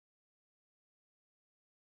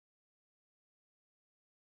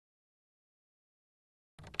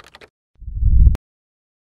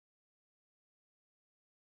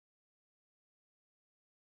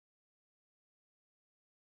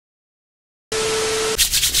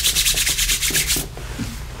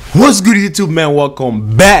What's good, YouTube, man?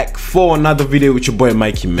 Welcome back for another video with your boy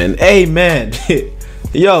Mikey, man. Hey, man.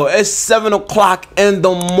 Yo, it's 7 o'clock in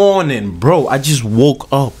the morning, bro. I just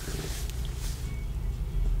woke up,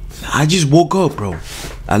 bro.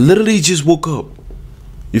 I literally just woke up.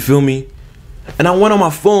 You feel me? And I went on my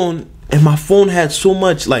phone, and my phone had so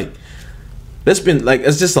much, like,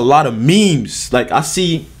 it's just a lot of memes. Like, I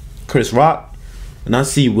see Chris Rock, and I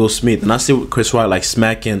see Will Smith, and I see Chris Rock like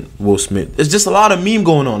smacking Will Smith. It's just a lot of meme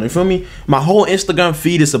going on. You feel me? My whole Instagram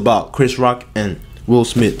feed is about Chris Rock and Will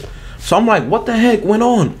Smith. So I'm like, what the heck went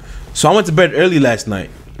on? So I went to bed early last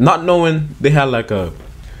night, not knowing they had like I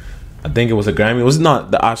think it was a Grammy. It was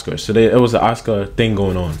not the Oscars. So it was an Oscar thing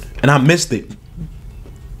going on, and I missed it.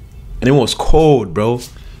 And it was cold, bro.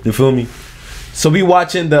 You feel me? So we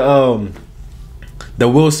watching the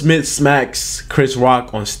Will Smith smacks Chris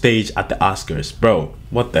Rock on stage at the Oscars. Bro,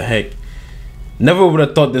 what the heck? Never would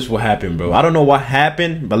have thought this would happen, bro. I don't know what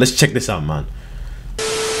happened, but let's check this out, man.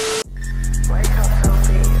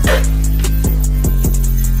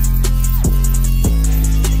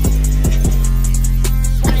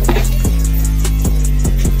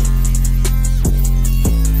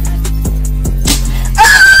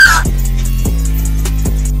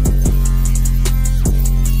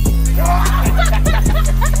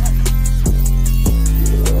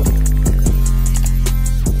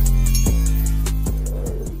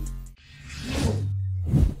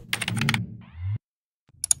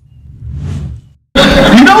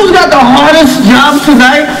 Who's got the hardest job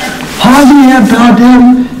tonight? Harvey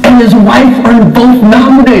Bardem and his wife are both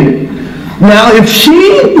nominated. Now, if she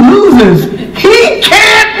loses, he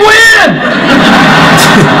can't win.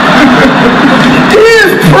 He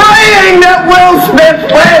is praying that Will Smith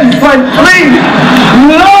wins, but please,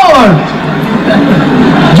 Lord.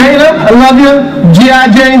 Jada, I love you. G.I.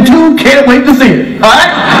 Jane 2, can't wait to see it. All right?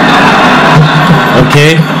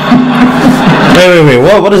 Okay. Wait.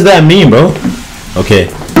 What does that mean, bro? Okay.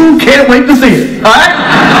 Can't wait to see it. Alright?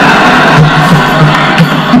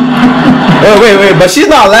 Wait, but she's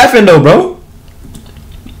not laughing though, bro.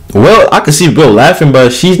 Well, I can see Will laughing,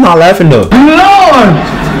 but she's not laughing though. Lord!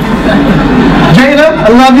 Jada, I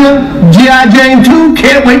love you. G.I. Jane 2,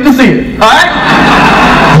 can't wait to see it. Alright?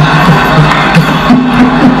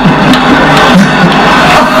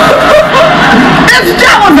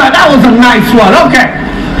 That was a nice one. Okay.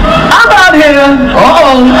 I'm out here.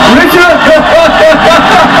 Richard.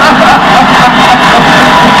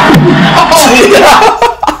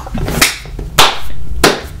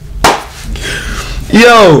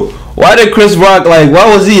 Yo, why did Chris Rock, like, why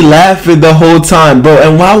was he laughing the whole time, bro?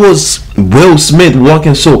 And why was Will Smith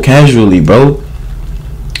walking so casually, bro?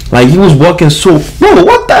 Like, he was walking so, bro,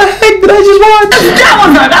 what the heck did I just watch?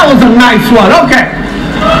 That was a nice one. Okay.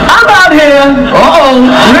 I'm out here.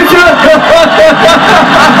 Richard.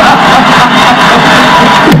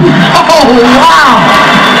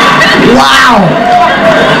 Wow.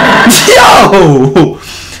 Yo.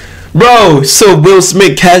 Bro, so Will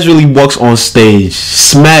Smith casually walks on stage,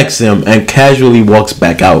 smacks him, and casually walks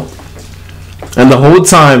back out. And the whole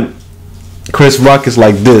time, Chris Rock is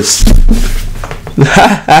like this.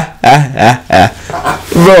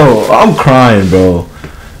 Bro, I'm crying, bro.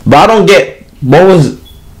 But I don't get, what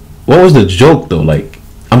was the joke though? Like,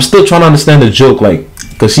 I'm still trying to understand the joke, like,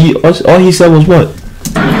 cause all he said was what?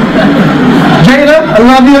 Jada, I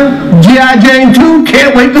love you. G.I. Jane 2,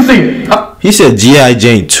 can't wait to see it. He said G.I.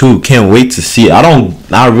 Jane 2, can't wait to see it.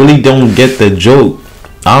 I really don't get the joke.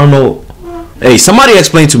 I don't know. Hey, somebody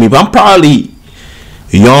explain to me, but I'm probably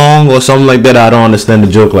young or something like that. I don't understand the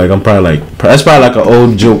joke. Like, I'm probably like, that's probably like an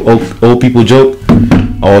old joke, old people joke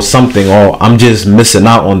or something, or I'm just missing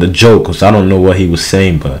out on the joke because I don't know what he was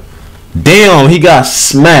saying. But damn, he got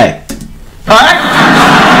smacked. All right.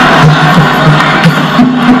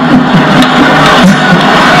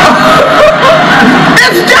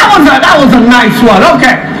 That was a nice one.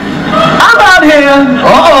 Okay. I'm out here.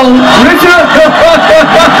 Richard.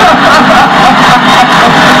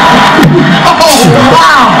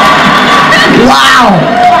 Wow.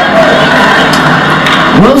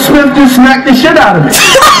 Will Smith just smacked the shit out of me.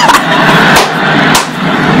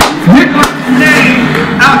 Get my name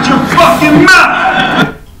out your fucking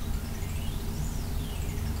mouth.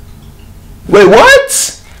 Wait,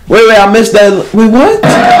 what? Wait, I missed that. Wait, what?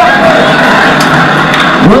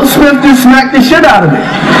 Will Smith just smacked the shit out of me.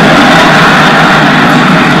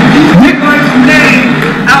 Get my name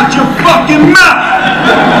out your fucking mouth.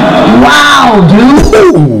 Wow,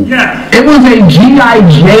 dude. Ooh. Yeah. It was a G.I.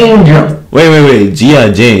 Jane joke. Wait.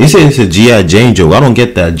 G.I. Jane. He said it's a G.I. Jane joke. I don't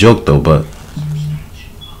get that joke though, but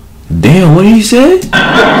damn, what did he say?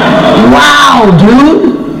 Wow,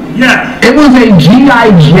 dude. Yeah. It was a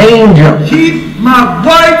G.I. Jane joke. Keep my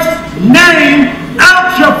wife's name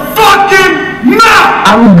out your fucking mouth!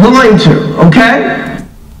 I'm going to, okay?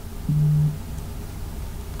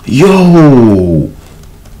 Yo.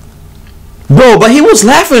 Bro, but he was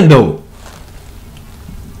laughing though.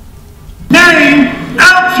 Name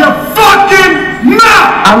out your fucking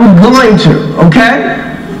mouth! I'm going to, okay?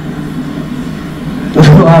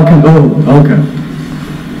 Okay.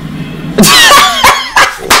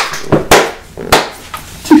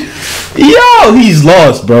 Yo, he's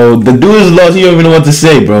lost, bro. The dude is lost. He don't even know what to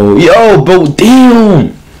say, bro. Yo, bro,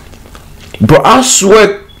 damn. Bro, I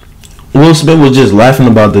swear Will Smith was just laughing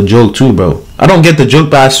about the joke too, bro. I don't get the joke,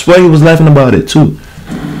 but I swear he was laughing about it too.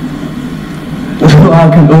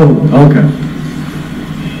 Okay.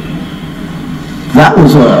 That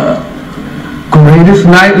was a greatest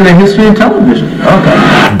night in the history of television. Okay.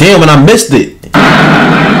 Damn, and I missed it.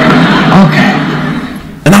 Okay.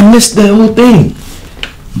 And I missed the whole thing.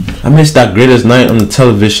 I missed that greatest night on the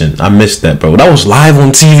television. I missed that, bro. That was live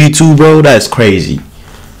on TV too, bro. That's crazy.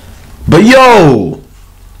 But yo,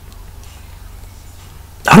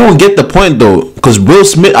 I don't get the point though, because Will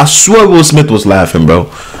Smith, I swear Will Smith was laughing, bro.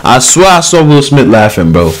 I swear I saw Will Smith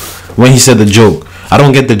laughing, bro, when he said the joke. I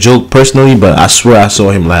don't get the joke personally, but I swear I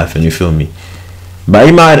saw him laughing. You feel me? But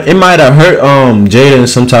it might have hurt Jada in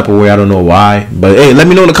some type of way. I don't know why. But hey, let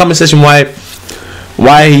me know in the comment section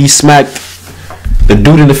why he smacked the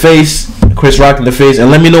dude in the face, Chris Rock in the face, and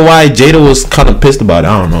let me know why Jada was kind of pissed about it.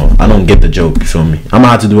 I don't know. I don't get the joke. You feel me? I'm gonna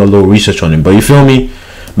have to do a little research on it. But you feel me?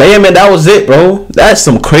 But yeah, man, that was it, bro. That's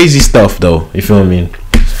some crazy stuff, though. You feel me?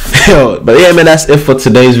 But yeah, man, that's it for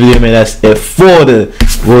today's video, man. That's it for the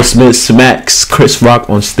Will Smith smacks Chris Rock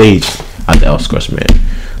on stage at the Oscars, man.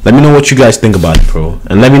 Let me know what you guys think about it, bro.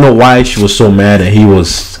 And let me know why she was so mad and he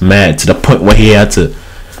was mad to the point where he had to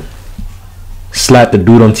slap the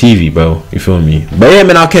dude on TV, bro. You feel me? But yeah,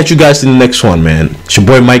 man, I'll catch you guys in the next one, man. It's your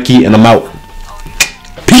boy Mikey, and I'm out.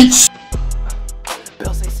 Peace.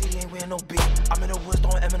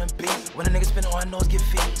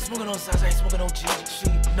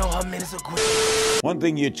 One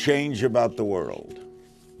thing you change about the world.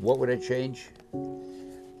 What would I change?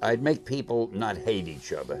 I'd make people not hate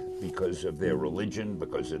each other because of their religion,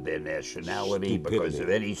 because of their nationality, because of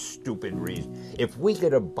any stupid reason. If we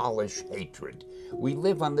could abolish hatred, we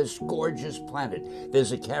live on this gorgeous planet.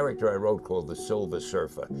 There's a character I wrote called the Silver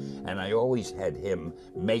Surfer, and I always had him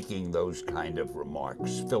making those kind of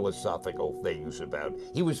remarks, philosophical things about,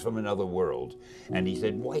 he was from another world, and he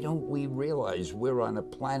said, why don't we realize we're on a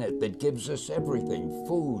planet that gives us everything,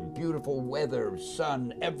 food, beautiful weather,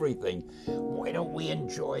 sun, everything. Why don't we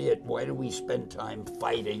enjoy it? Why do we spend time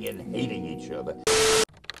fighting and hating each other?